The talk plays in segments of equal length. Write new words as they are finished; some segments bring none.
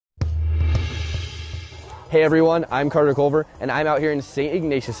Hey everyone, I'm Carter Culver, and I'm out here in St.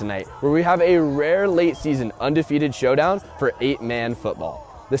 Ignatius tonight, where we have a rare late season undefeated showdown for 8-man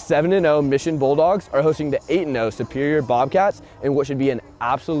football. The 7-0 Mission Bulldogs are hosting the 8-0 Superior Bobcats in what should be an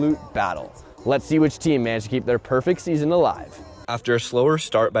absolute battle. Let's see which team managed to keep their perfect season alive. After a slower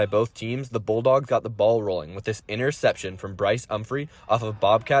start by both teams, the Bulldogs got the ball rolling with this interception from Bryce Humphrey off of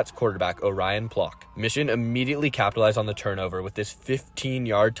Bobcats quarterback Orion Plock. Mission immediately capitalized on the turnover with this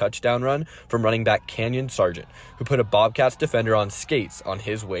 15-yard touchdown run from running back Canyon Sargent, who put a Bobcats defender on skates on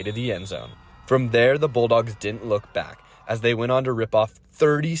his way to the end zone. From there, the Bulldogs didn't look back, as they went on to rip off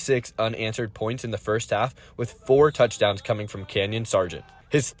 36 unanswered points in the first half, with 4 touchdowns coming from Canyon Sargent.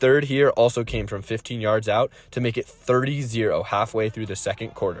 His third here also came from 15 yards out to make it 30-0 halfway through the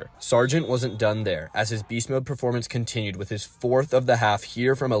second quarter. Sargent wasn't done there, as his beast mode performance continued with his 4th of the half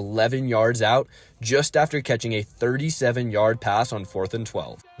here from 11 yards out, just after catching a 37-yard pass on 4th and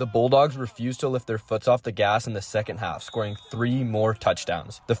 12. The Bulldogs refused to lift their foots off the gas in the second half, scoring 3 more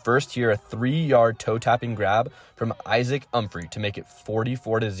touchdowns. The first here, a 3-yard toe-tapping grab from Isaac Humphrey to make it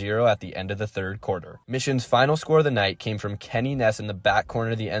 44-0 at the end of the third quarter. Mission's final score of the night came from Kenny Ness in the back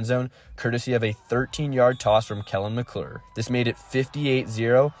corner of the end zone, courtesy of a 13-yard toss from Kellen McClure. This made it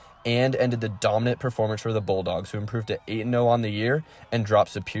 58-0 and ended the dominant performance for the Bulldogs, who improved to 8-0 on the year and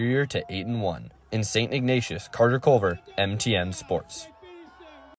dropped Superior to 8-1. In St. Ignatius, Carter Culver, MTN Sports.